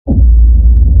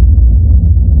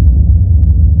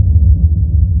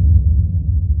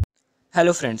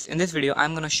Hello friends, in this video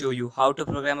I'm going to show you how to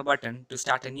program a button to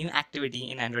start a new activity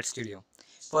in Android Studio.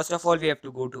 First of all, we have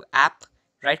to go to App,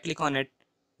 right click on it,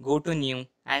 go to New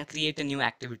and create a new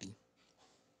activity.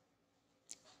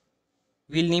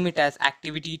 We'll name it as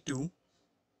Activity 2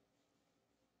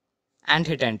 and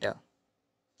hit enter.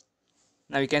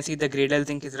 Now you can see the Gradle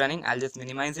link is running. I'll just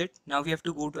minimize it. Now we have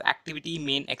to go to Activity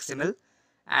Main XML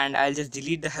and I'll just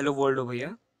delete the Hello World over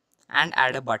here and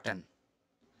add a button.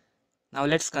 Now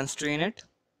let's constrain it.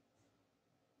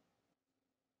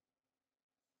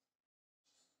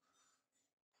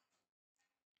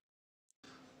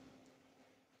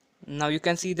 Now you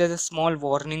can see there's a small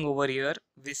warning over here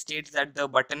which states that the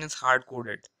button is hard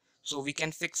coded. So we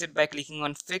can fix it by clicking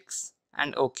on fix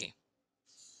and OK.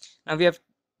 Now we have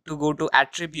to go to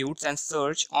attributes and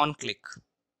search on click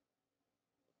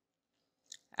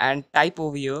and type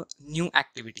over here new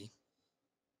activity.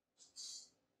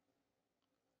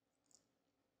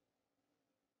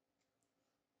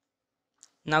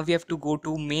 Now we have to go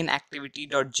to main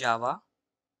activity.java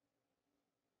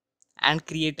and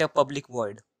create a public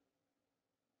void.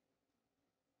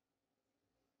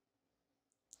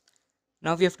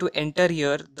 Now we have to enter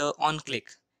here the on click.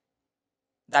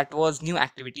 That was new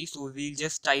activity, so we'll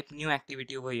just type new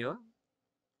activity over here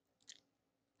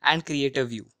and create a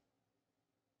view.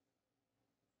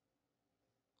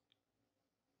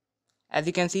 As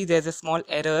you can see, there's a small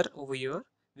error over here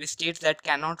which states that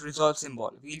cannot resolve symbol.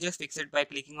 We'll just fix it by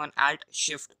clicking on Alt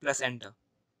Shift plus Enter.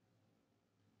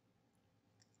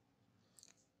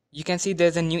 You can see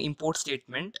there's a new import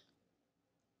statement.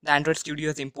 The Android Studio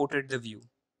has imported the view.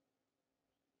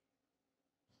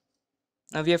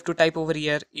 Now we have to type over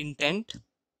here intent.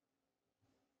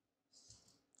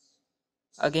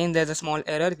 Again, there's a small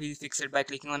error. We'll fix it by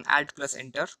clicking on Alt plus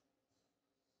Enter.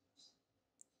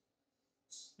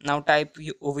 Now type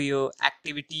over here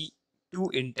activity to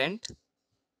intent.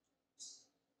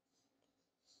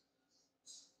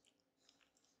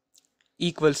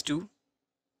 Equals to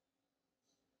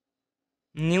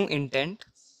new intent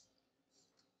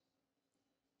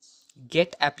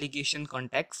get application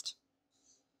context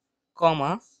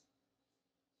comma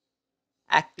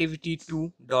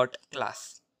activity2 dot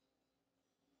class.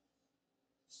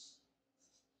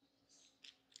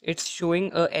 It's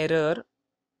showing a error.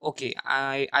 Okay,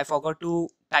 I forgot to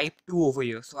type 2 over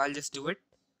here, so I'll just do it.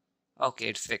 Okay,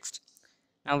 it's fixed.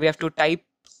 Now we have to type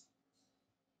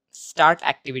start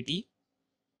activity.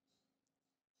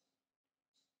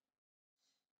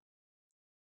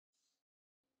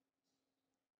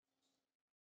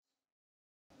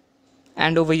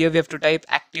 And over here we have to type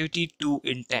activity to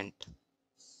intent.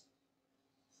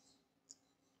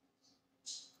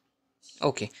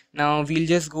 Okay, now we'll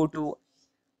just go to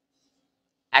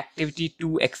activity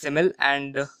to XML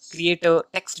and create a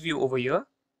text view over here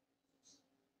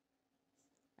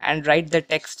and write the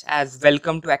text as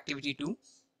welcome to activity 2.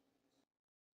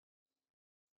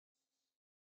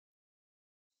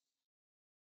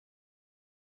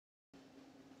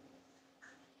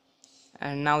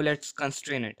 And now let's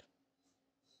constrain it.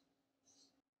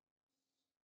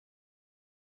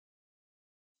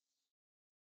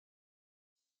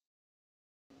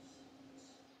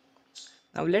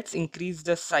 Now let's increase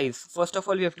the size. First of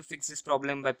all, we have to fix this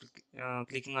problem by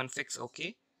clicking on fix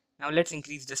OK. Now let's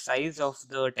increase the size of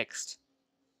the text.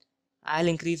 I'll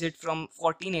increase it from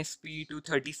 14 SP to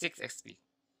 36 SP.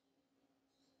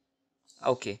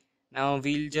 Okay, now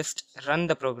we'll just run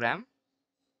the program.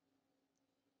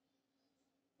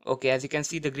 Okay, as you can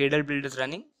see, the Gradle build is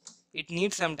running. It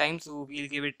needs some time, so we'll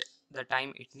give it the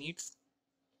time it needs.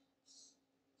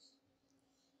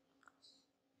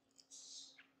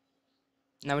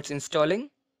 Now it's installing.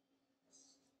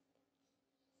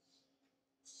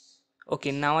 Okay,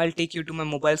 now I'll take you to my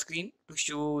mobile screen to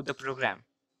show the program.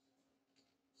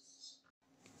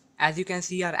 As you can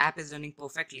see, our app is running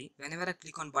perfectly. Whenever I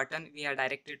click on button, we are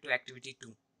directed to activity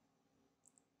 2.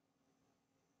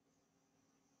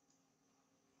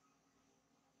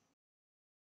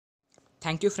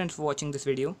 Thank you friends for watching this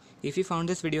video. If you found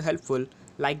this video helpful,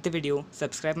 like the video,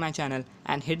 subscribe my channel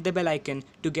and hit the bell icon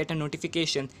to get a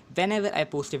notification whenever I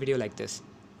post a video like this.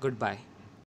 Goodbye.